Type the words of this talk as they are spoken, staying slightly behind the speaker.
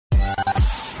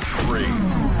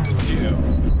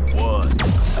one.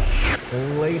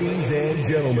 Ladies and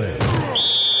gentlemen,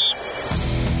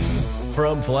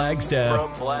 from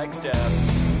Flagstaff,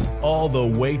 all the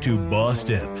way to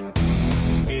Boston,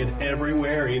 and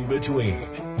everywhere in between,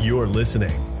 you're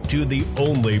listening to the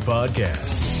only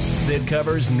podcast that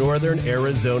covers Northern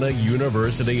Arizona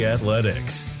University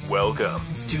athletics. Welcome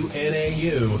to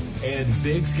NAU and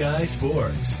Big Sky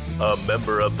Sports, a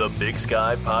member of the Big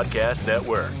Sky Podcast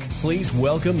Network. Please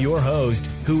welcome your host,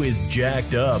 who is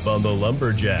jacked up on the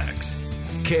Lumberjacks,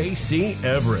 Casey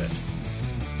Everett.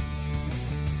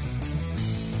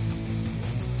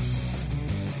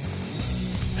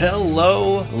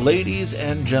 Hello, ladies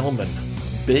and gentlemen,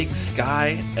 Big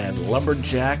Sky and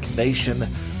Lumberjack Nation.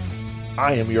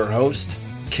 I am your host,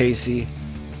 Casey.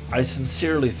 I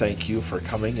sincerely thank you for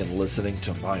coming and listening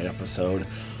to my episode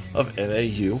of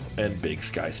NAU and Big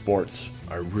Sky Sports.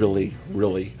 I really,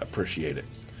 really appreciate it.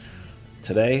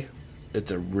 Today,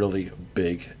 it's a really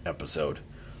big episode.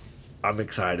 I'm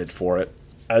excited for it.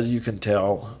 As you can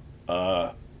tell,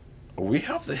 we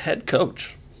have the head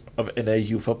coach of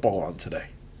NAU football on today.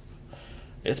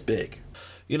 It's big.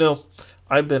 You know,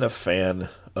 I've been a fan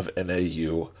of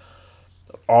NAU,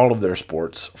 all of their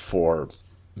sports, for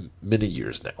many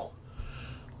years now.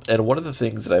 And one of the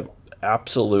things that I've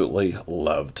absolutely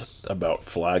loved about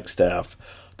Flagstaff,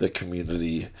 the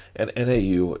community, and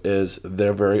NAU is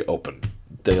they're very open.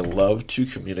 They love to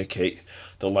communicate.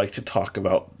 They like to talk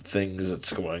about things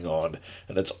that's going on.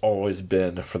 And it's always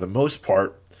been, for the most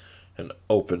part, an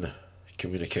open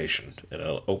communication and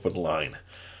an open line.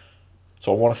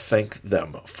 So I want to thank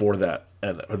them for that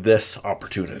and this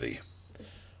opportunity.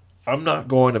 I'm not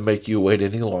going to make you wait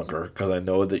any longer because I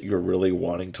know that you're really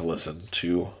wanting to listen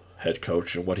to head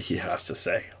coach and what he has to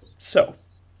say. So,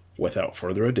 without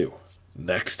further ado,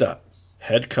 next up,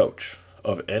 head coach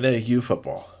of NAU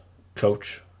football,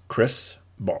 Coach Chris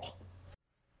Ball.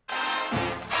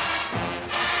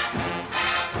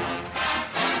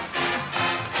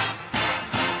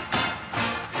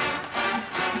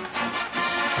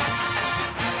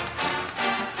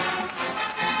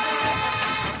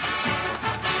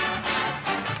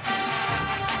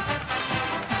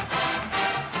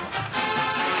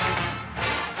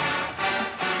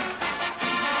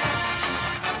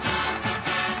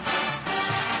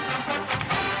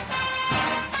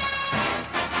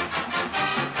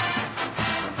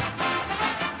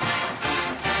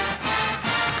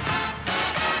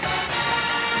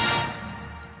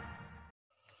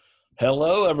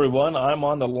 Hello, everyone. I'm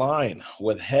on the line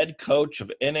with head coach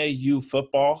of NAU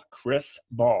football, Chris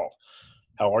Ball.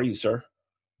 How are you, sir?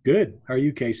 Good. How are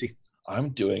you, Casey? I'm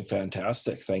doing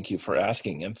fantastic. Thank you for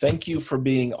asking, and thank you for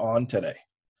being on today.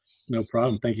 No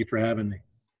problem. Thank you for having me.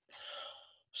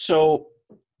 So,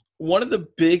 one of the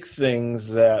big things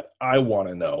that I want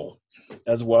to know,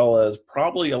 as well as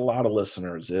probably a lot of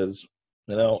listeners, is,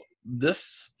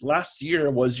 this last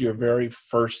year was your very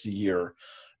first year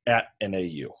at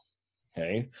NAU.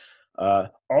 Okay.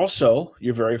 Also,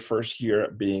 your very first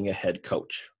year being a head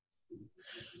coach.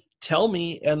 Tell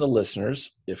me and the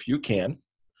listeners, if you can,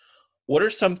 what are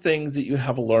some things that you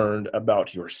have learned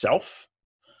about yourself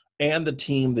and the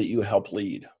team that you help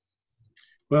lead?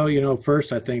 Well,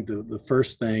 first, I think the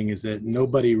first thing is that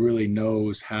nobody really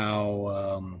knows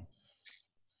how,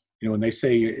 when they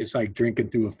say it's like drinking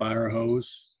through a fire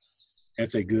hose,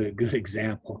 that's a good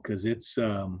example, because it's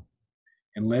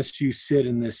unless you sit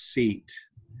in this seat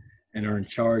and are in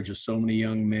charge of so many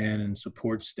young men and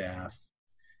support staff,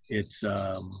 it's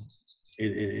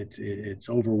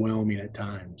overwhelming at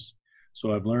times.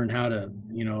 So I've learned how to,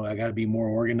 I got to be more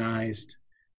organized.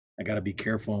 I got to be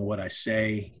careful on what I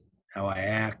say, how I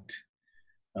act.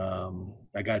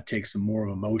 I got to take some more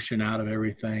emotion out of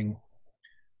everything.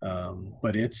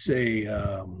 But it's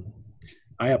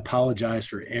I apologize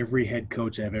for every head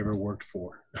coach I've ever worked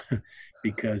for.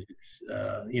 Because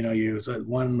you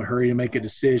want in a hurry to make a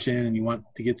decision and you want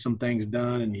to get some things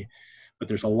done, but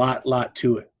there's a lot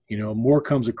to it. More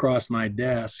comes across my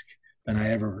desk than I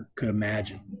ever could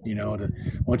imagine.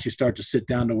 Once you start to sit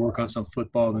down to work on some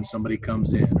football, then somebody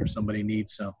comes in or somebody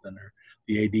needs something or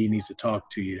the AD needs to talk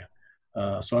to you.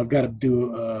 So I've got to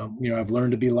do. I've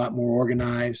learned to be a lot more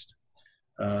organized.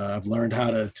 I've learned how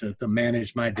to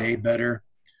manage my day better,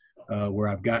 where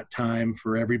I've got time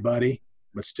for everybody,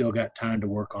 but still got time to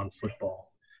work on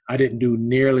football. I didn't do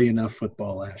nearly enough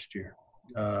football last year.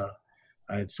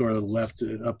 I sort of left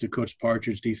it up to Coach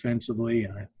Partridge defensively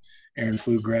and Aaron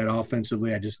Pflugrad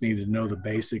offensively. I just needed to know the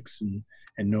basics and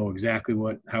know exactly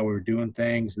how we were doing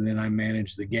things, and then I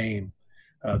managed the game.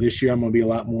 This year I'm going to be a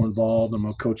lot more involved. I'm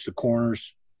going to coach the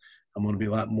corners. I'm going to be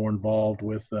a lot more involved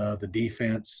with the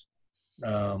defense.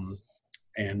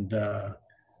 And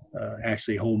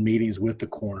actually hold meetings with the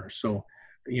corners. So,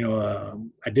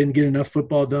 I didn't get enough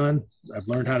football done. I've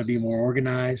learned how to be more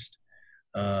organized.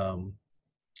 I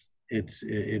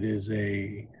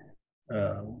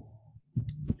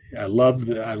love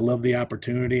the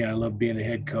opportunity. I love being a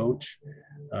head coach,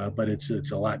 but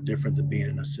it's a lot different than being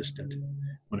an assistant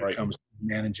when it comes to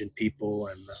managing people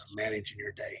and managing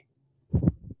your day.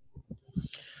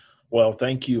 Well,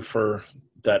 thank you for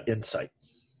that insight.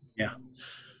 Yeah.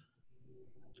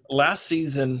 Last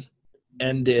season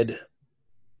ended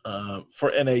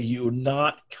for NAU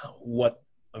not what,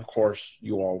 of course,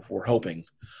 you all were hoping.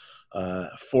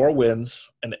 4 wins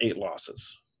and 8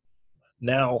 losses.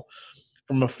 Now,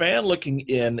 from a fan looking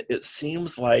in, it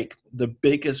seems like the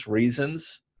biggest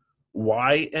reasons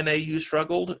why NAU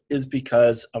struggled is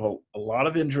because of a lot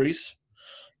of injuries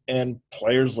and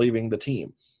players leaving the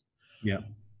team. Yeah.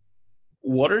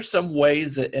 What are some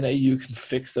ways that NAU can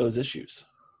fix those issues?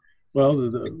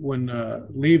 Well, when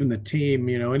leaving the team,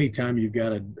 anytime you've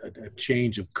got a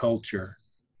change of culture,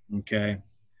 okay,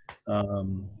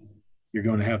 you're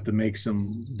going to have to make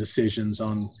some decisions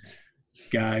on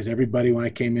guys. Everybody, when I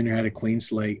came in here, had a clean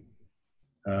slate.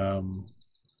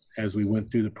 As we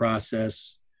went through the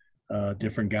process,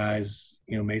 different guys,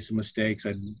 made some mistakes.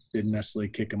 I didn't necessarily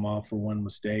kick them off for one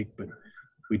mistake, but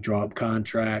we draw up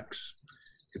contracts.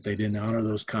 If they didn't honor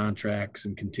those contracts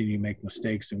and continue to make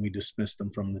mistakes, then we dismissed them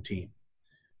from the team.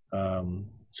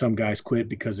 Some guys quit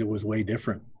because it was way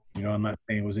different. I'm not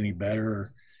saying it was any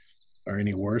better or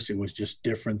any worse. It was just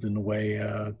different than the way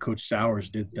Coach Sowers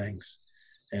did things.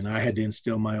 And I had to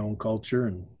instill my own culture,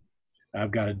 and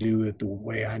I've got to do it the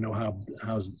way I know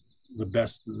how's the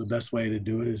best way to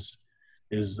do it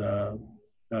is the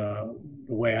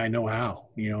way I know how,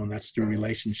 and that's through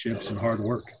relationships and hard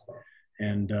work.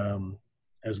 And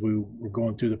as we were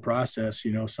going through the process,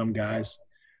 some guys,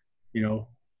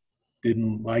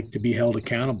 didn't like to be held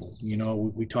accountable.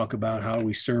 We talk about how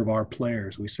we serve our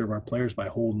players. We serve our players by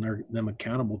holding them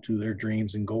accountable to their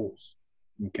dreams and goals.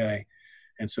 Okay.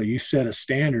 And so you set a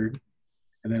standard,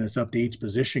 and then it's up to each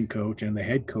position coach and the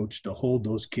head coach to hold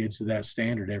those kids to that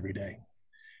standard every day.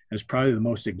 And it's probably the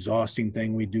most exhausting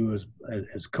thing we do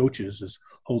as coaches is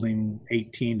holding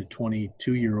 18 to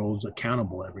 22-year-olds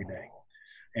accountable every day.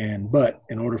 But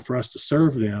in order for us to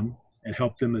serve them and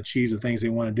help them achieve the things they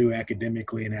want to do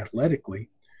academically and athletically,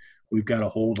 we've got to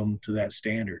hold them to that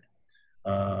standard.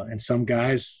 And some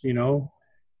guys,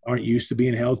 aren't used to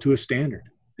being held to a standard,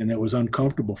 and it was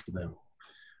uncomfortable for them.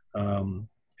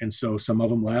 And so some of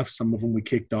them left, some of them we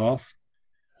kicked off.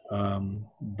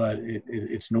 But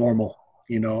it's normal,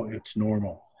 it's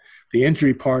normal. The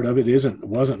injury part of it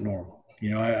wasn't normal.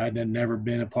 I'd never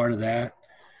been a part of that.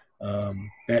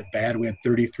 That bad. We had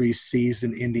 33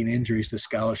 season-ending injuries to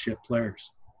scholarship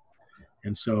players.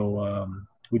 And so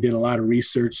we did a lot of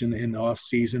research in the off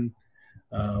season.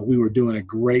 We were doing a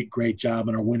great job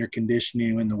in our winter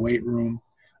conditioning in the weight room.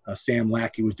 Sam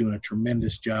Lackey was doing a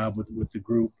tremendous job with the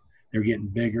group. They're getting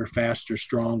bigger, faster,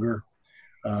 stronger.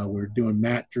 We're doing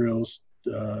mat drills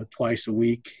twice a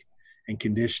week and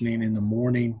conditioning in the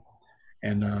morning.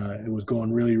 And it was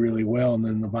going really, really well. And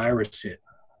then the virus hit.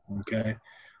 Okay.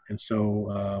 And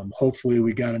so hopefully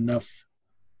we got enough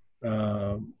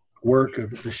work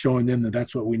of showing them that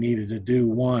that's what we needed to do.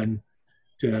 One,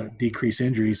 to decrease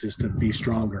injuries is to be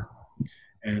stronger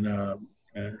and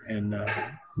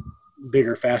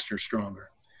bigger, faster, stronger.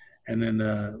 And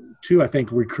then 2, I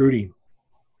think recruiting.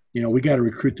 We got to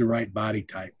recruit the right body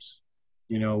types.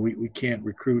 We can't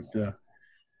recruit the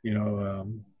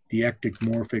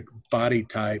ectomorphic body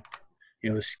type,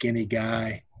 the skinny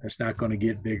guy that's not going to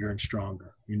get bigger and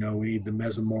stronger. We need the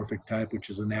mesomorphic type, which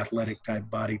is an athletic type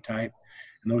body type.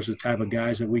 And those are the type of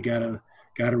guys that we got to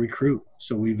recruit.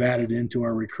 So we've added into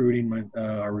our recruiting,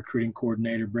 our recruiting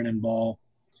coordinator, Brennan Ball.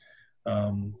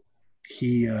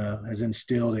 He has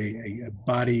instilled a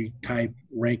body type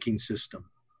ranking system.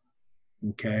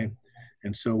 Okay.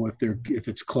 And so if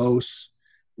it's close,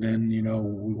 then,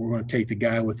 we're going to take the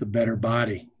guy with the better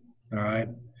body. All right.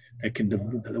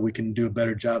 That we can do a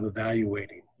better job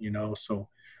evaluating, so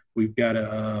we've got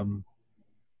to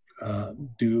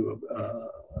do,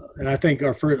 and I think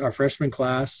our freshman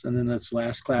class, and then this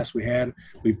last class we had,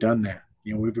 we've done that.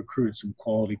 We've recruited some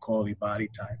quality body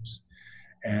types.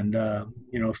 And,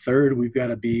 third, we've got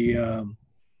to be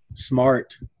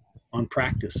smart on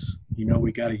practice.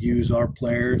 We got to use our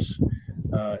players.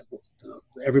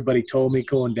 Everybody told me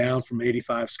going down from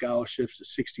 85 scholarships to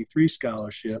 63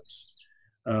 scholarships,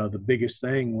 the biggest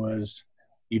thing was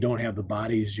you don't have the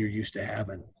bodies you're used to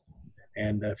having.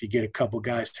 And if you get a couple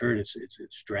guys hurt,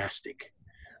 it's drastic.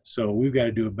 So we've got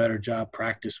to do a better job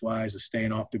practice-wise of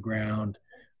staying off the ground,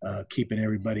 keeping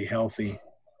everybody healthy,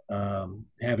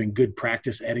 having good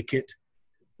practice etiquette,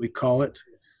 we call it.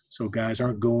 So guys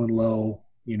aren't going low.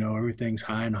 Everything's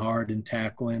high and hard in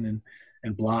tackling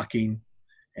and blocking.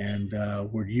 And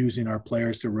we're using our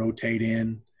players to rotate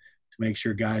in to make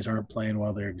sure guys aren't playing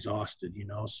while they're exhausted,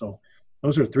 So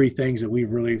those are three things that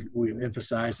we've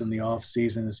emphasized in the off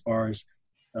season as far as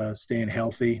staying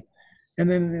healthy. And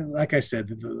then, like I said,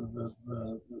 the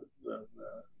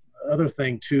other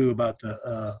thing too about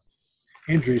the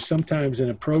injuries, sometimes in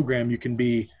a program you can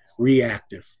be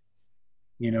reactive.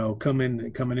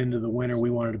 Coming into the winter, we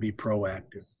wanted to be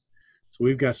proactive. So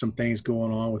we've got some things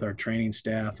going on with our training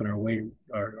staff and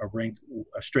our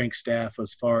strength staff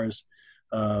as far as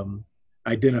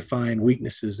identifying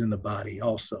weaknesses in the body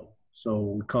also.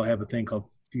 So we have a thing called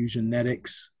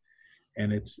Fusionetics,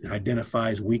 and it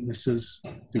identifies weaknesses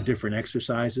through different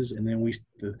exercises. And then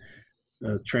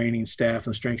the training staff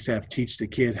and strength staff teach the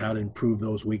kid how to improve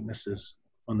those weaknesses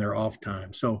on their off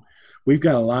time. So we've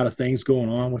got a lot of things going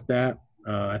on with that.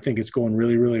 I think it's going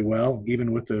really, really well,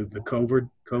 even with the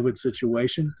COVID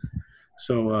situation.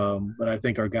 So, but I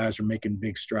think our guys are making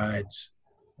big strides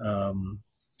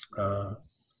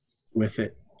with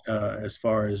it as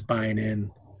far as buying in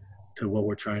to what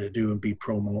we're trying to do and be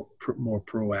more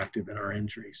proactive in our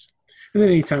injuries. And then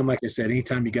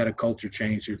anytime you got a culture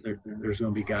change, there's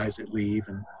going to be guys that leave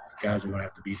and guys are going to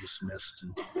have to be dismissed.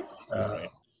 And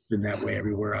been that way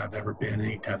everywhere I've ever been.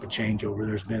 Any type of changeover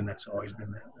that's always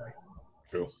been that way.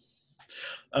 True.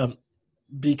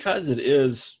 Because it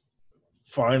is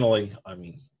finally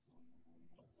the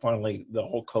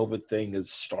whole COVID thing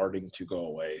is starting to go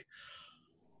away.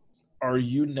 Are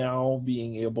you now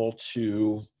being able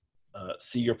to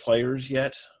see your players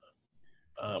yet?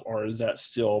 Or is that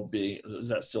still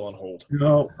on hold?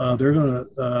 No, they're going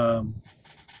to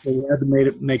they had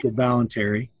to make it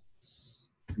voluntary.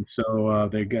 And so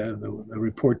they got the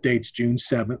report date's June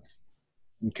 7th.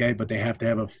 Okay, but they have to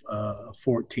have a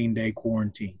 14-day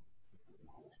quarantine.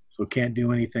 So can't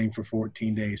do anything for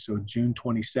 14 days. So June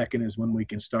 22nd is when we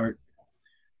can start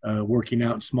working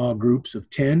out in small groups of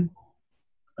 10.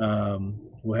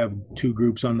 We'll have 2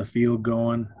 groups on the field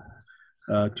going,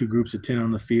 2 groups of 10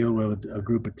 on the field. We'll have a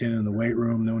group of 10 in the weight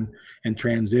room. Then in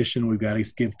transition, we've got to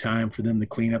give time for them to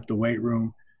clean up the weight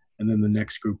room, and then the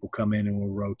next group will come in and we'll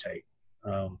rotate.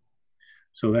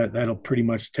 So that'll pretty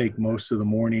much take most of the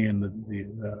morning and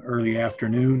the early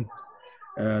afternoon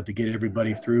to get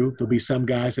everybody through. There'll be some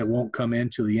guys that won't come in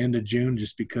till the end of June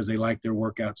just because they like their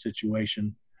workout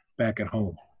situation back at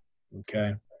home.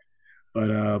 Okay.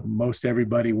 But most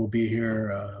everybody will be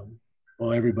here.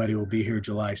 Everybody will be here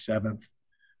July 7th.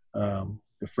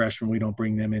 The freshmen, we don't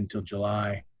bring them in till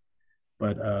July.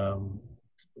 But the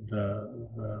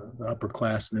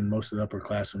upperclassmen, most of the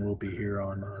upperclassmen will be here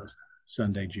on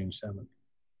Sunday, June 7th.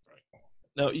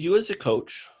 Now, you as a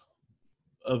coach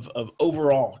of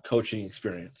overall coaching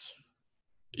experience,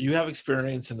 you have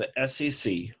experience in the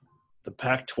SEC, the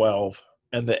Pac-12,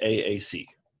 and the AAC.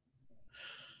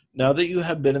 Now that you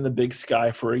have been in the Big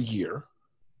Sky for a year,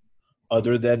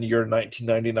 other than your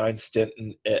 1999 stint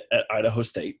at Idaho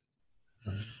State,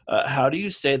 how do you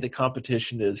say the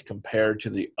competition is compared to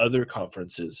the other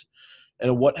conferences,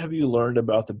 and what have you learned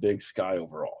about the Big Sky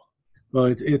overall?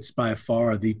 Well, it's by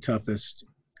far the toughest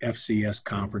FCS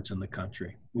conference in the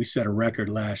country. We set a record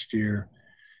last year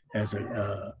as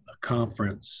a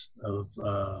conference of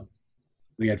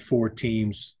we had 4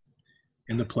 teams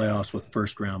in the playoffs with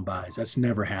first-round byes. That's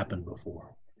never happened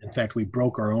before. In fact, we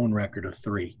broke our own record of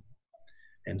 3.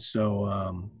 And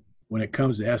so when it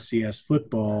comes to FCS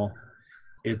football,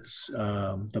 it's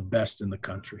the best in the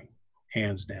country,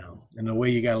 hands down. And the way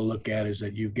you got to look at it is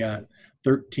that you've got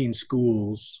 13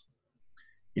 schools,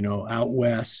 out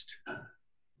west,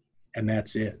 and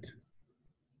that's it.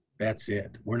 That's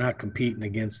it. We're not competing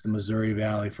against the Missouri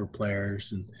Valley for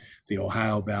players and the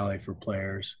Ohio Valley for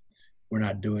players. We're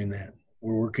not doing that.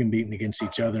 We're competing against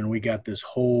each other, and we got this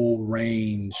whole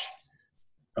range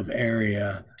of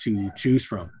area to choose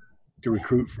from, to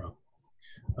recruit from.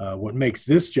 What makes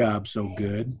this job so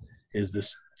good is the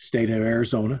state of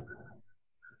Arizona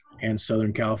and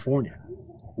Southern California.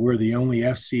 We're the only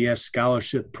FCS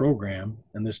scholarship program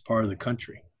in this part of the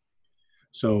country.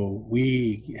 So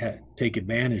we take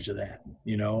advantage of that,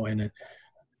 and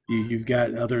you've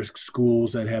got other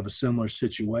schools that have a similar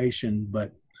situation,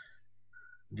 but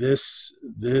that's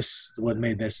what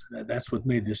made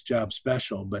this job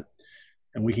special.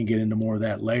 And we can get into more of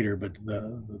that later, but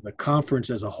the conference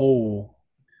as a whole,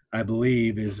 I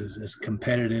believe, is as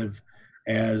competitive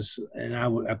as, and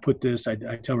I put this, I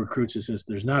tell recruits this,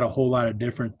 there's not a whole lot of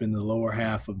difference in the lower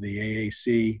half of the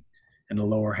AAC and the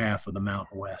lower half of the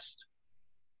Mountain West.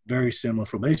 very similar.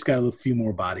 They just got a few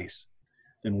more bodies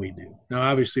than we do. Now,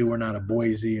 obviously, we're not a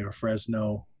Boise or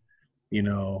Fresno, and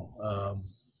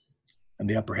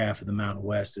the upper half of the Mountain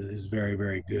West is very,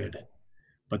 very good.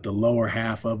 But the lower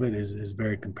half of it is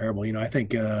very comparable. I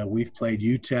think we've played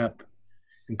UTEP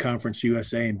in Conference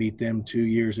USA and beat them 2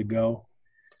 years ago.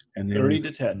 And then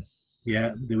 30-10.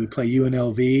 Yeah. Then we play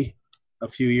UNLV a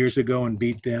few years ago and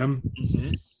beat them.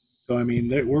 Mm-hmm. So,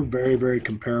 we're very, very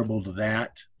comparable to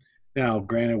that. Now,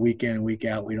 granted, week in and week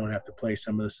out, we don't have to play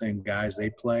some of the same guys they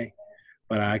play,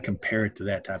 but I compare it to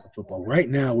that type of football. Right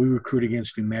now, we recruit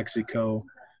against New Mexico,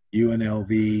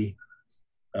 UNLV.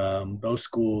 Those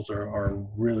schools are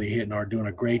really doing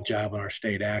a great job in our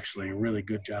state, actually, a really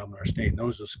good job in our state. And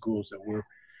those are schools that we're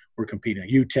competing.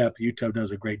 UTEP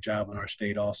does a great job in our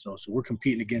state also. So we're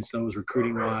competing against those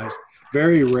recruiting-wise.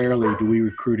 Very rarely do we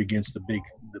recruit against the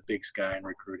big sky in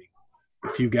recruiting.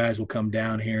 A few guys will come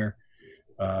down here.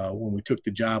 When we took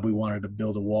the job, we wanted to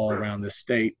build a wall around this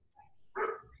state.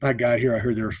 I got here, I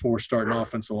heard there was 4 starting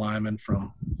offensive linemen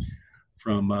from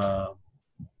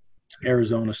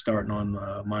Arizona starting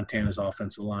on Montana's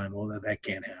offensive line. Well, that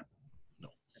can't happen. No,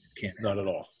 it can't not at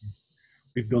all.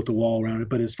 We've built a wall around it.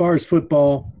 But as far as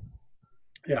football,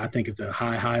 yeah, I think it's a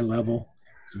high level.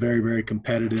 It's very, very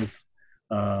competitive.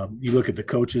 You look at the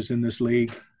coaches in this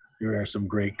league, there are some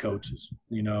great coaches.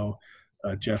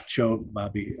 Jeff Choate,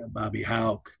 Bobby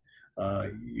Houck.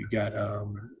 You got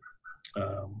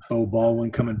Bo Baldwin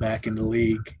coming back in the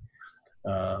league.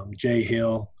 Jay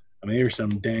Hill. There's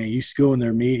some you go in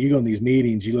their you go in these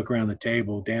meetings, you look around the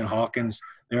table, Dan Hawkins,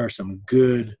 there are some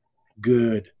good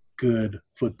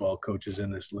football coaches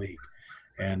in this league.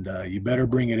 And you better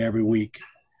bring it every week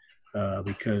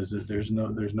because there's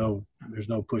no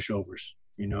pushovers,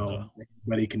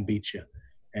 Anybody can beat you.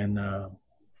 And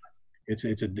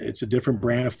it's a different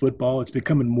brand of football. It's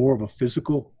becoming more of a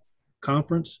physical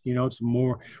conference. It's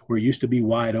more where it used to be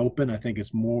wide open. I think it's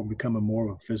becoming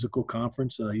more of a physical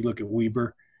conference. You look at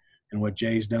Weber and what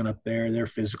Jay's done up there, they're a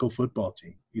physical football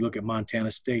team. You look at Montana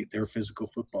State, they're a physical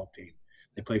football team.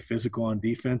 They play physical on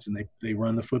defense and they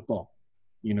run the football.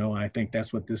 I think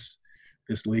that's what this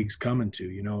league's coming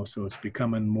to, so it's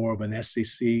becoming more of an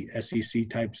SEC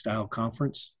type style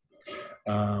conference.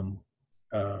 Again,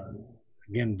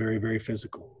 very, very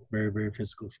physical, very, very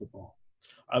physical football.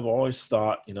 I've always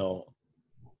thought,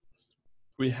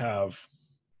 we have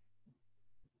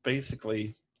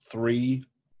basically 3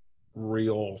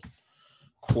 real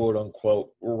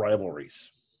quote-unquote rivalries.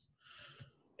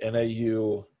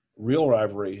 NAU real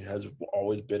rivalry has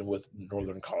always been with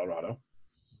Northern Colorado,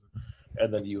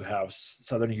 and then you have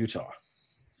Southern Utah.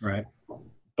 Right.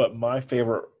 But my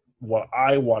favorite, what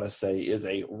I want to say is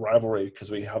a rivalry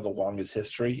because we have the longest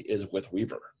history, is with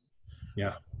Weber.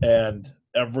 Yeah. And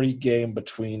every game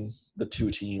between the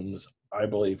 2 teams, I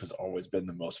believe, has always been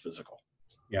the most physical.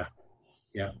 Yeah.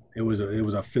 Yeah. It was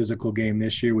a physical game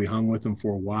this year. We hung with them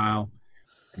for a while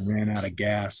and ran out of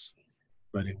gas,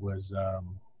 but it was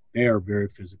they are very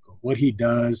physical. What he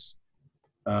does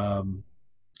on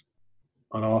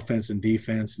offense and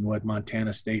defense, and what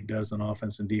Montana State does on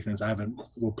offense and defense.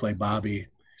 We'll play Bobby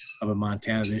up in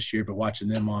Montana this year, but watching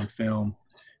them on film,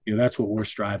 that's what we're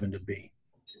striving to be.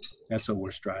 That's what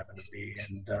we're striving to be.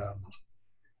 And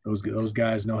those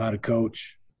guys know how to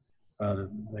coach.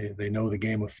 They know the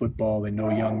game of football. They know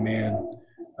young men,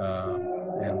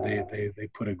 and they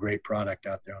put a great product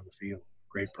out there on the field.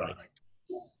 Great product.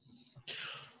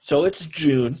 So it's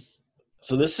June.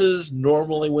 So this is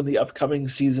normally when the upcoming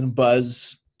season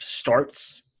buzz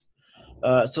starts.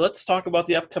 So let's talk about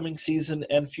the upcoming season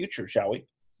and future, shall we?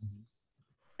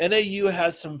 NAU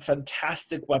has some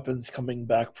fantastic weapons coming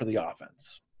back for the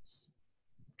offense.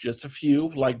 Just a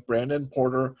few, like Brandon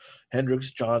Porter,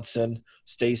 Hendricks Johnson,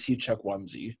 Stacy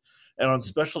Chukwumzi. And on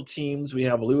special teams, we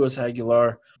have Lewis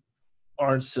Aguilar,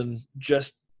 Arnson,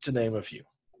 just to name a few.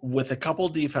 With a couple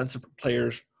defensive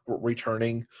players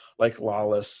returning, like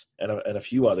Lawless and a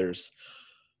few others,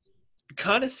 it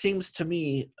kind of seems to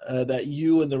me that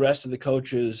you and the rest of the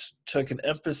coaches took an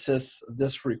emphasis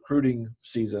this recruiting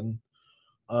season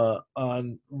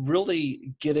on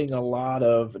really getting a lot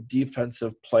of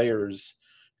defensive players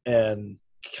and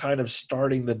kind of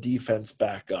starting the defense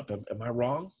back up. Am I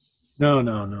wrong? No.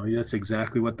 That's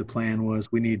exactly what the plan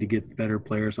was. We need to get better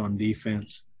players on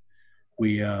defense.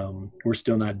 We're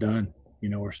still not done.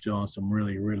 We're still on some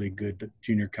really, really good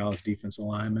junior college defensive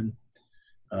linemen.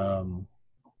 We've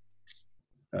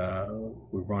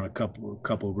run a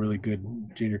couple really good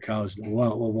junior college. We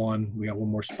got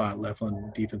one more spot left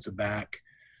on defensive back,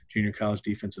 junior college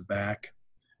defensive back.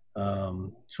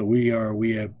 So we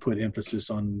have put emphasis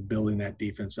on building that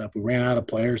defense up. We ran out of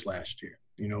players last year.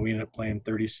 You know, we ended up playing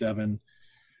 37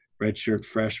 redshirt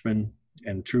freshmen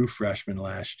and true freshmen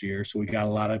last year. So we got a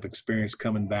lot of experience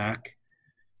coming back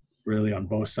really on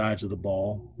both sides of the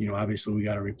ball. You know, obviously we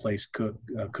got to replace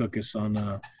Cookus on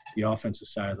the offensive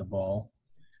side of the ball.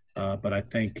 But I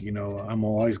think, you know, I'm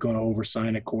always going to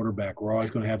oversign a quarterback. We're always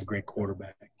going to have a great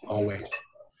quarterback, always.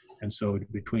 And so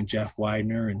between Jeff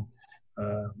Widener and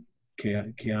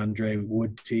Keandre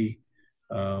Woodty,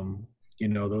 you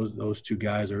know, those two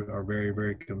guys are very,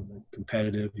 very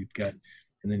competitive.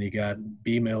 And then you got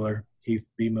Heath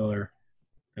B. Miller,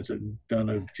 that's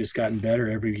just gotten better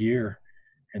every year.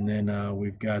 And then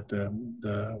we've got the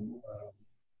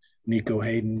Nico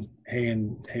Hayden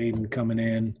coming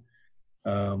in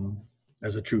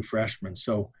as a true freshman.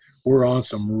 So we're on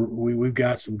we've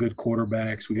got some good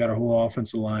quarterbacks. We got our whole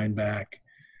offensive line back.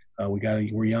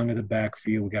 We're young at the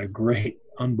backfield. We got a great,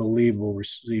 unbelievable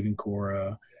receiving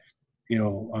core. You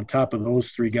know, on top of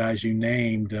those three guys you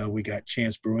named, we got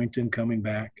Chance Brewington coming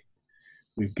back.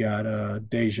 We've got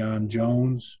Dejon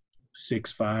Jones,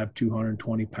 6'5",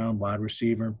 220-pound wide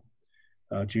receiver,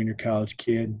 junior college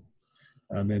kid.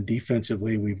 And then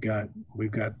defensively, we've got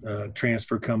a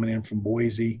transfer coming in from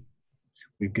Boise.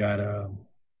 We've got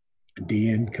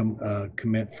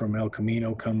commit from El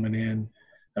Camino coming in,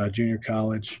 junior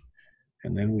college.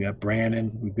 And then we got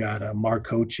Brandon. We've got Mark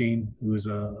Coaching, who is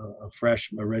a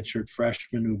redshirt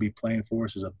freshman who will be playing for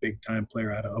us as a big-time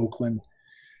player out of Oakland.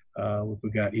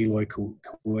 We've got Eloy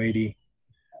Kuwaiti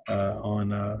on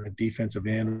the defensive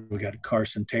end. We got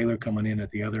Carson Taylor coming in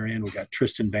at the other end. We got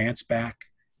Tristan Vance back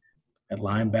at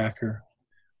linebacker.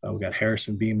 We got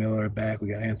Harrison B. Miller back. We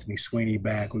got Anthony Sweeney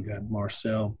back. We got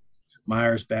Marcel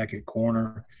Myers back at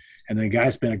corner. And then a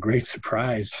guy's been a great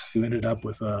surprise who ended up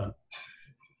with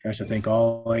I think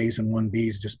all A's and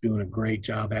 1B's, just doing a great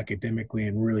job academically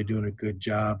and really doing a good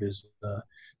job, is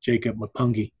Jacob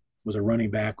Mapungi. Was a running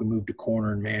back. We moved to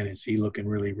corner, and man, is he looking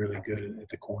really, really good at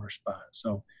the corner spot.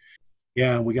 So,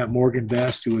 yeah, we got Morgan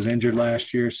Best, who was injured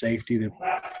last year, safety that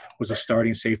was a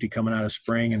starting safety coming out of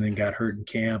spring and then got hurt in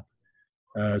camp.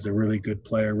 Is a really good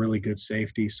player, really good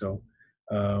safety. So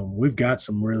we've got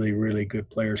some really, really good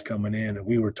players coming in. And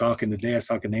we were talking today, I was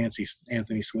talking to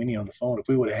Anthony Sweeney on the phone. If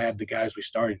we would have had the guys we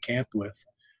started camp with,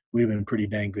 we'd have been in pretty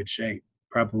dang good shape.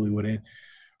 Probably would have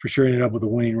for sure ended up with a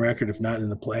winning record, if not in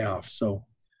the playoffs. So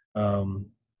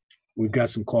we've got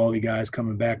some quality guys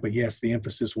coming back. But, yes, the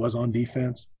emphasis was on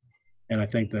defense. And I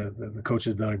think the coach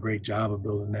has done a great job of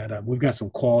building that up. We've got some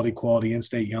quality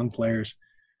in-state young players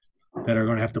that are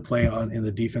going to have to play in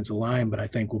the defensive line, but I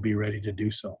think we'll be ready to do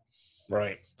so.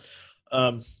 Right.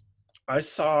 I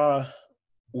saw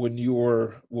when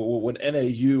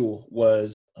NAU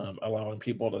was allowing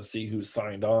people to see who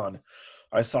signed on,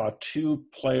 I saw two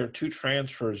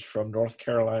transfers from North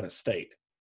Carolina State.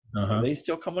 Are they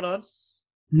still coming on?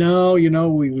 No, you know,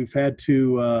 we've had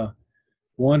to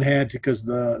one had to, because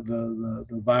the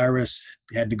virus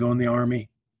had to go in the Army,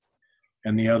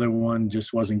 and the other one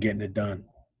just wasn't getting it done.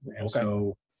 And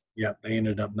so, yeah, they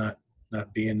ended up not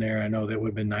being there. I know that would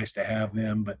have been nice to have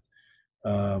them, but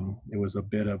it was a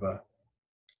bit of a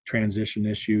transition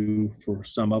issue for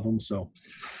some of them. So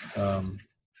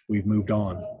we've moved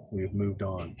on.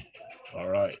 All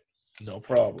right. No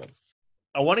problem.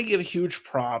 I want to give huge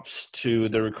props to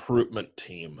the recruitment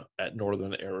team at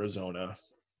Northern Arizona,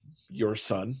 your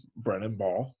son, Brennan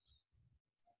Ball,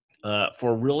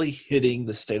 for really hitting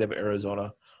the state of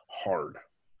Arizona hard.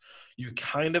 You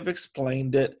kind of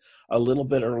explained it a little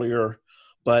bit earlier,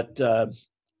 but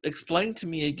explain to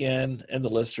me again and the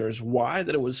listeners why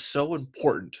that it was so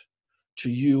important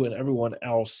to you and everyone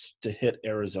else to hit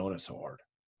Arizona so hard.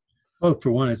 Well,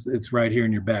 for one, it's right here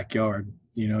in your backyard.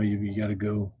 You know, you got to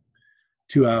go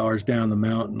 2 hours down the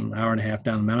mountain, hour and a half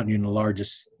down the mountain. You're in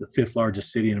the fifth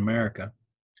largest city in America,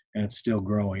 and it's still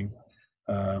growing.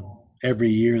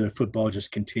 Every year, the football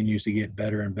just continues to get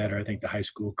better and better. I think the high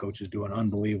school coaches do an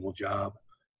unbelievable job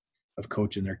of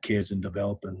coaching their kids and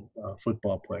developing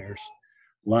football players.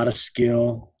 A lot of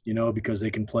skill, you know, because they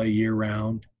can play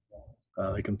year-round.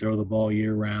 They can throw the ball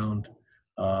year-round.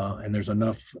 And there's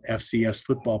enough FCS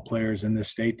football players in this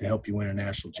state to help you win a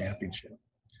national championship.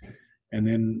 And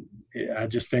then I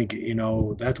just think, you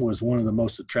know, that was one of the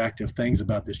most attractive things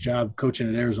about this job. Coaching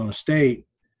at Arizona State,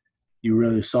 you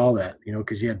really saw that, you know,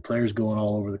 because you had players going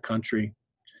all over the country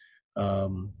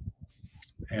and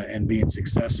being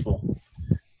successful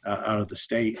out of the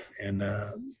state. And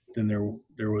then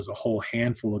there was a whole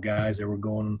handful of guys that were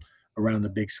going around the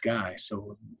Big Sky.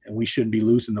 So, and we shouldn't be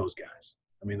losing those guys.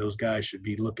 I mean, those guys should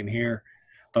be looking here.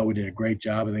 Thought we did a great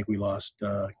job. I think we lost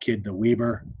a kid to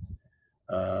Weber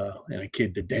and a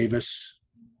kid to Davis.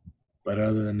 But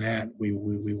other than that, we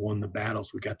won the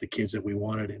battles. We got the kids that we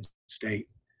wanted in state.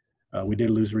 We did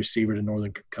lose a receiver to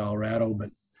Northern Colorado, but,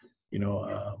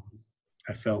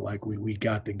 I felt like we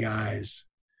got the guys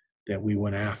that we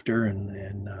went after,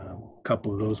 and a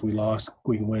couple of those we lost.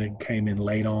 We went and came in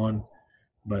late on,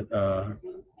 but the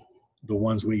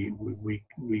ones we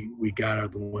got are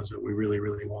the ones that we really,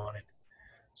 really wanted.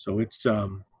 So it's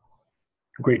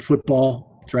great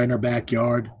football. It's right in our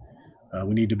backyard.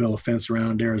 We need to build a fence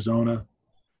around Arizona,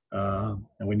 and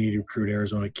we need to recruit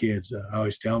Arizona kids. I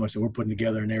always tell them, I said, we're putting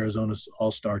together an Arizona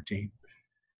all-star team.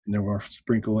 And then we'll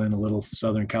sprinkle in a little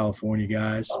Southern California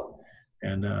guys,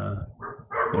 and then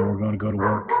we're going to go to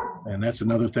work. And that's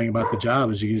another thing about the job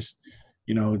is you just,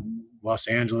 Los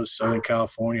Angeles, Southern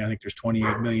California, I think there's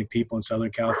 28 million people in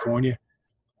Southern California.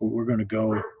 We're going to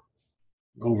go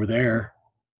over there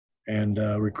and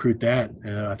recruit that.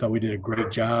 I thought we did a great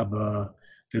job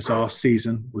this off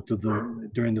season with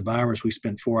during the virus. We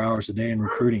spent 4 hours a day in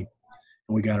recruiting,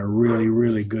 and we got a really,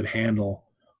 really good handle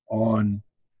on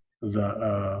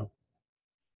the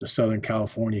Southern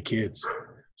California kids.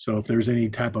 So if there's any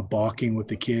type of balking with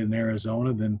the kid in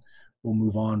Arizona, then we'll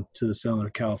move on to the Southern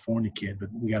California kid. But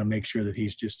we got to make sure that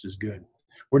he's just as good.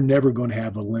 We're never going to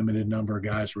have a limited number of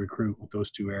guys to recruit with those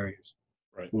two areas.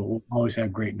 Right. We'll always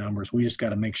have great numbers. We just got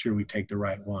to make sure we take the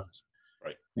right ones.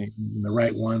 Right. And the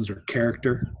right ones are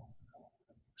character,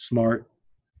 smart,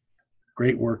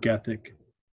 great work ethic,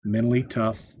 mentally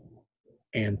tough,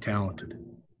 and talented.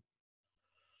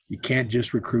 You can't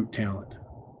just recruit talent,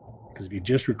 because if you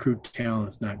just recruit talent,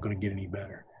 it's not going to get any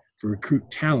better. If you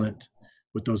recruit talent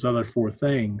with those other four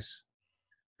things,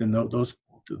 then those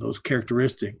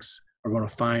characteristics are going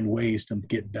to find ways to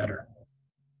get better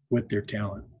with their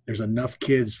talent. There's enough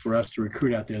kids for us to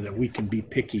recruit out there that we can be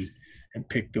picky and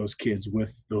pick those kids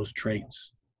with those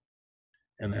traits.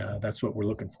 And that's what we're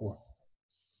looking for.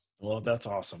 Well, that's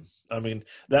awesome. I mean,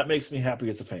 that makes me happy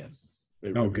as a fan.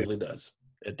 It really does.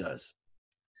 It does.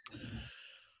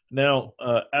 Now,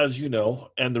 as you know,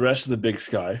 and the rest of the Big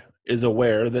Sky is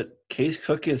aware that Case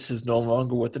Cook is no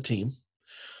longer with the team,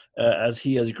 as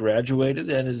he has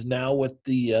graduated and is now with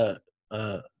the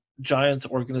Giants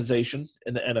organization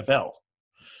in the NFL.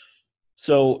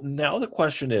 So now the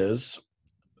question is,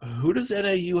 who does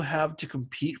NAU have to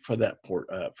compete for that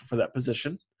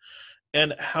position,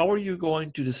 and how are you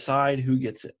going to decide who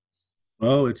gets it?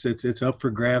 Well, it's up for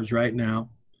grabs right now.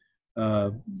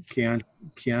 Keandre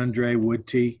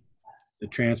Woodtee, the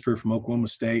transfer from Oklahoma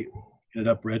State, ended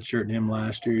up redshirting him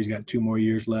last year. He's got 2 more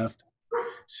years left.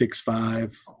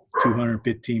 6'5",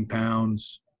 215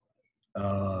 pounds,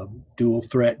 dual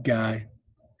threat guy.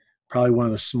 Probably one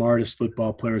of the smartest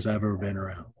football players I've ever been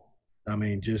around. I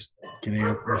mean,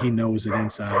 he knows it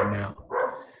inside and out.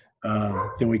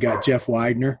 Then we got Jeff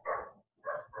Widener,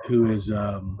 who is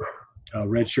a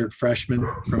redshirt freshman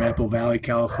from Apple Valley,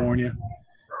 California.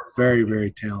 Very,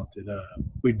 very talented.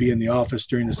 We'd be in the office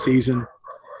during the season,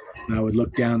 and I would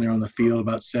look down there on the field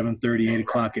about 7:30, 8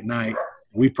 o'clock at night.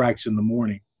 We practice in the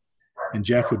morning, and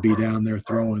Jeff would be down there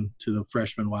throwing to the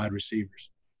freshman wide receivers.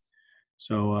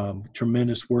 So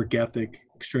tremendous work ethic,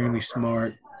 extremely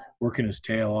smart, working his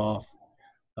tail off.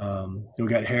 We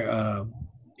got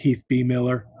Heath B.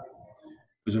 Miller,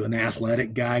 who's an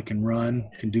athletic guy, can run,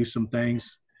 can do some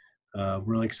things.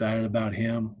 Really excited about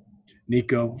him.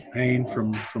 Nico Hain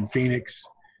from Phoenix,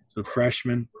 so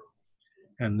freshman,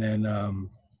 and then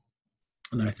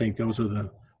and I think those are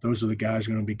the guys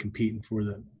who are going to be competing for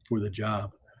the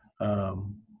job.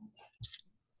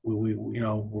 We're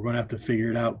going to have to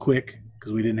figure it out quick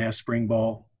because we didn't have spring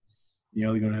ball. They're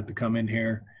going to have to come in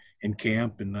here and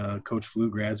camp, and Coach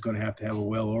Flugrad's going to have a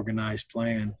well-organized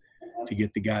plan to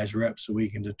get the guys reps so we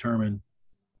can determine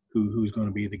who's going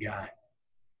to be the guy.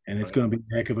 And it's going to be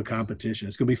a heck of a competition.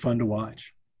 It's going to be fun to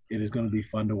watch. It is going to be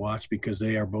fun to watch because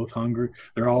they are both hungry.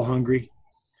 They're all hungry,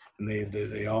 and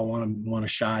they all want a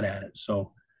shot at it.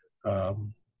 So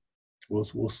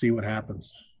we'll see what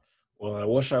happens. Well, I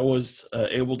wish I was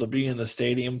able to be in the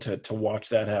stadium to watch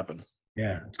that happen.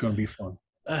 Yeah, it's going to be fun.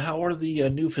 How are the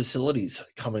new facilities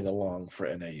coming along for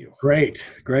NAU? Great.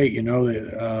 They're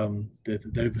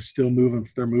still moving.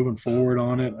 They're moving forward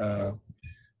on it.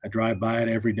 I drive by it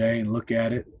every day and look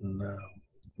at it, and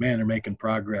man, they're making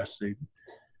progress. I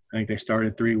think they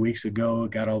started 3 weeks ago,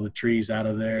 got all the trees out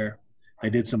of there.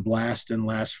 They did some blasting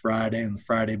last Friday and the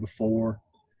Friday before,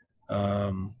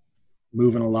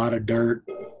 moving a lot of dirt,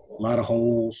 a lot of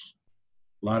holes,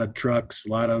 a lot of trucks, a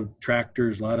lot of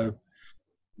tractors, a lot of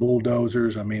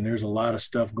bulldozers. I mean, there's a lot of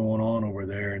stuff going on over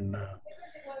there, and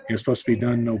it's supposed to be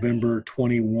done November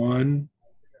 21,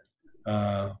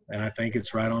 and I think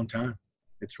it's right on time.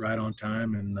 It's right on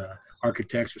time, and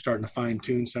architects are starting to fine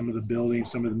tune some of the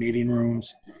buildings, some of the meeting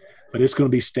rooms, but it's going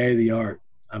to be state of the art.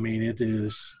 I mean, it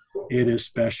is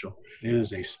special. It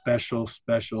is a special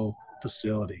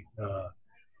facility.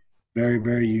 Very,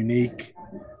 very unique.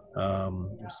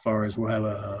 As far as we'll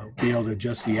have be able to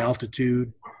adjust the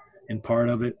altitude in part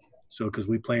of it. So, because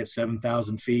we play at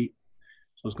 7,000 feet,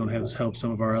 so it's going to help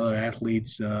some of our other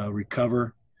athletes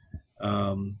recover.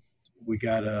 We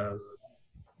got a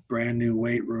brand new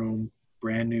weight room,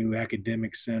 brand new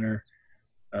academic center,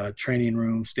 training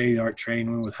room, state-of-the-art training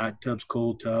room with hot tubs,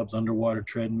 cold tubs, underwater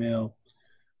treadmill.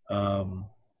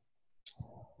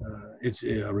 It's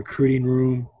a recruiting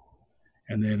room,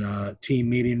 and then a team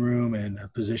meeting room and a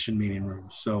position meeting room.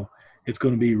 So it's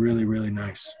going to be really, really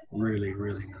nice. Really,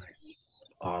 really nice.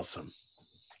 Awesome.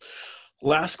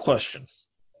 Last question.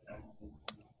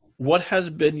 What has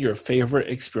been your favorite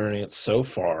experience so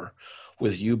far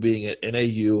with you being at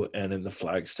NAU and in the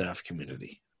Flagstaff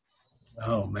community?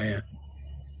 Oh, man.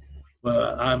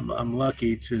 Well, I'm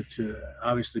lucky to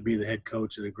obviously be the head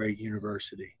coach at a great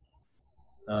university.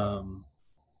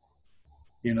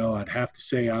 You know, I'd have to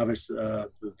say, obviously,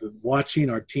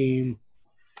 watching our team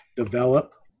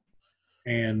develop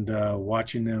and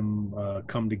watching them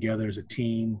come together as a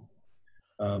team,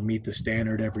 meet the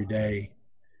standard every day.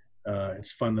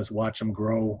 It's fun to watch them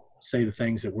grow, say the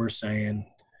things that we're saying.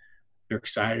 They're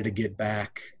excited to get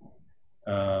back.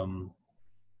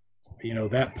 You know,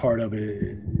 that part of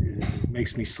it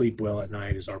makes me sleep well at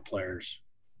night is our players.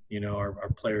 You know,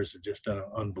 our players have just done an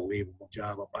unbelievable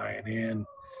job of buying in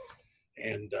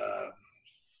and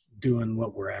doing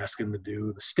what we're asking them to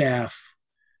do. The staff,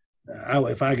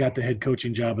 if I got the head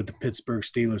coaching job at the Pittsburgh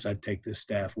Steelers, I'd take this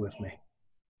staff with me.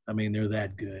 I mean, they're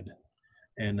that good.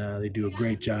 And they do a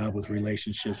great job with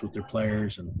relationships with their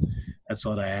players, and that's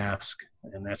what I ask.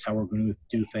 And that's how we're going to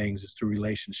do things, is through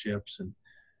relationships. And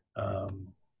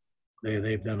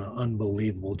they've done an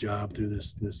unbelievable job through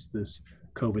this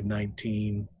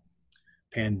COVID-19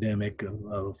 pandemic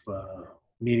of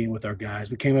meeting with our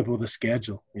guys. We came up with a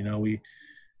schedule. You know, we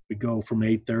go from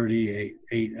 8 to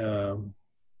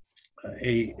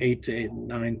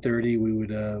 9:30. We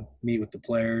would meet with the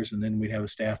players, and then we'd have a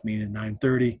staff meeting at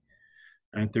 9:30.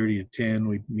 9:30 to 10,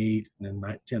 we'd meet, and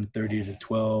then 10:30 to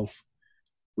 12,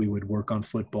 we would work on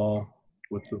football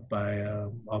by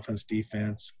offense,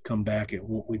 defense. Come back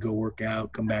we go work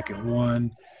out. Come back at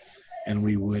 1, and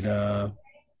we would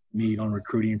meet on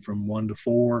recruiting from 1 to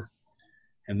 4,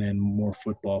 and then more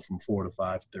football from 4 to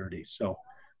 5:30. So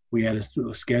we had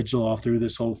a schedule all through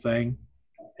this whole thing,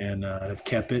 and have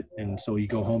kept it. And so you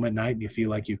go home at night and you feel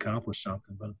like you accomplished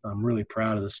something. But I'm really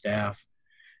proud of the staff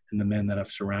and the men that I've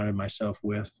surrounded myself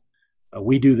with.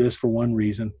 We do this for one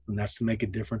reason, and that's to make a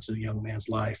difference in a young man's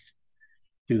life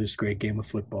through this great game of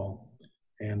football.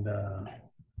 And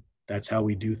that's how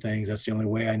we do things. That's the only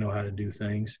way I know how to do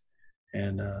things.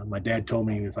 And my dad told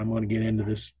me, if I'm going to get into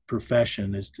this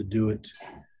profession, is to do it.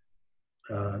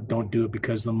 Don't do it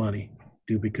because of the money.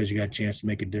 Do it because you got a chance to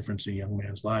make a difference in a young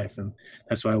man's life. And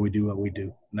that's why we do what we do.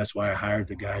 And that's why I hired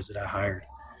the guys that I hired.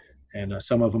 And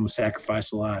some of them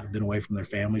sacrificed a lot. They've been away from their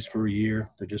families for a year.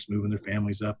 They're just moving their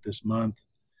families up this month.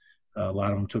 A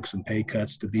lot of them took some pay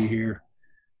cuts to be here.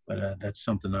 But that's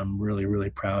something I'm really, really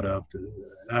proud of.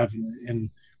 And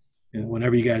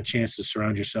whenever you got a chance to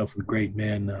surround yourself with great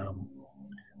men,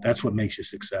 that's what makes you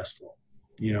successful.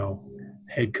 You know,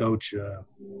 head coach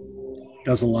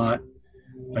does a lot.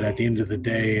 But at the end of the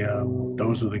day,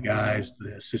 those are the guys,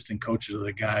 the assistant coaches are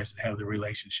the guys that have the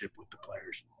relationship with the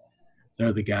players.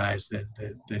 They're the guys that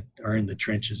are in the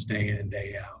trenches day in and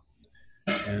day out.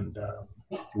 And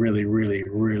really, really,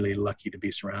 really lucky to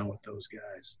be surrounded with those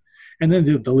guys. And then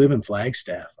to live in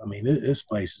Flagstaff. I mean, this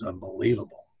place is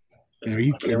unbelievable. Are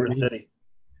you kidding me? City.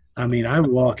 I mean, I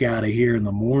walk out of here in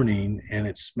the morning and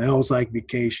it smells like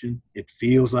vacation. It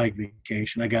feels like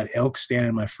vacation. I got elk standing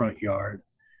in my front yard.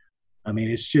 I mean,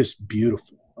 it's just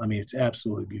beautiful. I mean, it's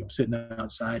absolutely beautiful. Sitting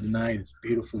outside tonight, it's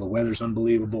beautiful. The weather's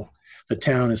unbelievable. The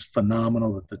town is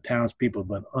phenomenal. The townspeople have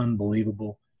been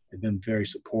unbelievable. They've been very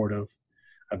supportive.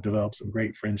 I've developed some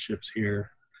great friendships here.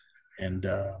 And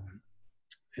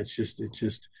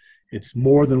it's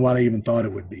more than what I even thought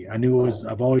it would be.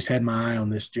 I've always had my eye on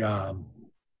this job,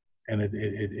 and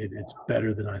it's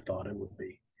better than I thought it would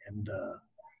be. And,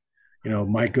 you know,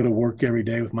 Mike go to work every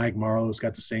day with Mike Marlowe's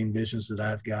got the same visions that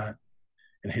I've got,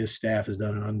 and his staff has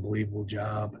done an unbelievable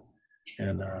job.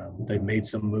 And they've made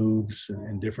some moves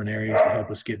in different areas to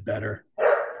help us get better.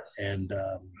 And,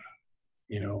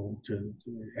 you know,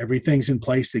 everything's in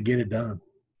place to get it done.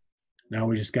 Now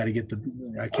we just got to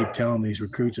I keep telling these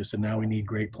recruits, I said, now we need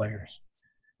great players.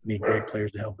 We need great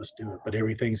players to help us do it. But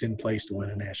everything's in place to win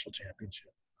a national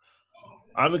championship.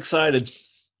 I'm excited.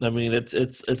 I mean,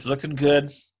 it's looking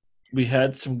good. We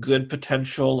had some good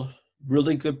potential,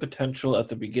 really good potential at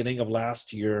the beginning of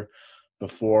last year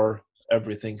before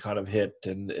everything kind of hit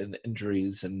and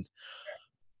injuries, and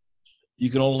you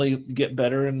can only get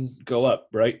better and go up,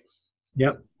 right?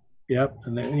 Yep.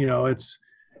 And then,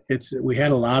 we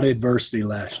had a lot of adversity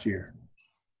last year.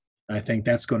 I think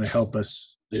that's going to help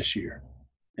us this year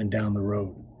and down the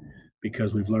road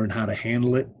because we've learned how to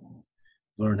handle it,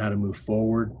 learned how to move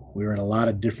forward. We were in a lot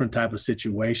of different type of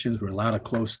situations. We're in a lot of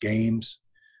close games.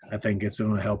 I think it's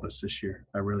going to help us this year.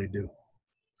 I really do.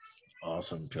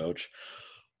 Awesome, Coach.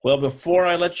 Well, before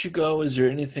I let you go, is there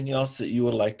anything else that you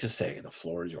would like to say? The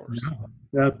floor is yours.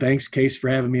 Thanks, Case, for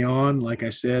having me on. Like I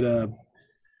said,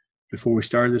 before we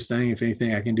started this thing, if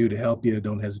anything I can do to help you,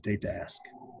 don't hesitate to ask.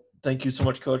 Thank you so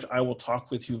much, Coach. I will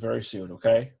talk with you very soon,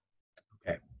 okay?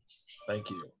 Okay. Thank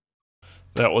you.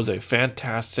 That was a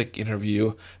fantastic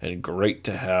interview and great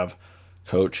to have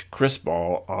Coach Chris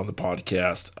Ball on the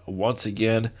podcast. Once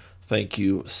again, thank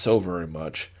you so very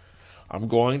much. I'm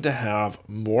going to have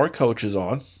more coaches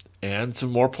on and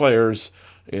some more players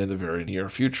in the very near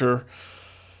future.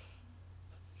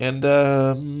 And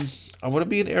I'm going to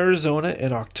be in Arizona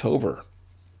in October.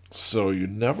 So you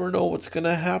never know what's going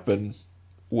to happen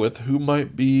with who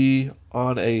might be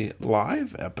on a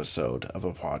live episode of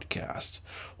a podcast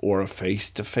or a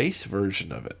face-to-face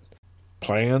version of it.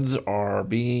 Plans are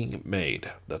being made.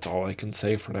 That's all I can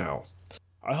say for now.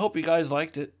 I hope you guys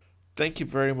liked it. Thank you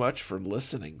very much for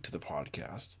listening to the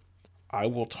podcast. I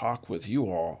will talk with you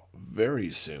all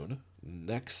very soon.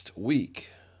 Next week,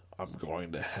 I'm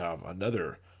going to have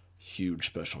another huge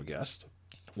special guest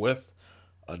with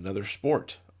another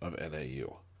sport of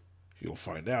NAU. You'll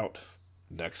find out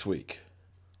next week.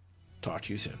 Talk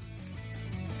to you soon.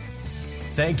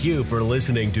 Thank you for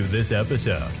listening to this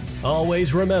episode.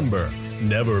 Always remember,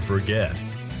 never forget,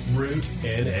 Root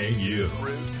NAU.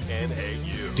 Root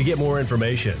NAU. To get more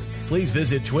information, please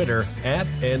visit Twitter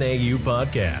 @NAU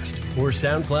Podcast or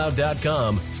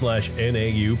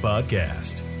SoundCloud.com/NAU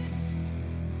Podcast.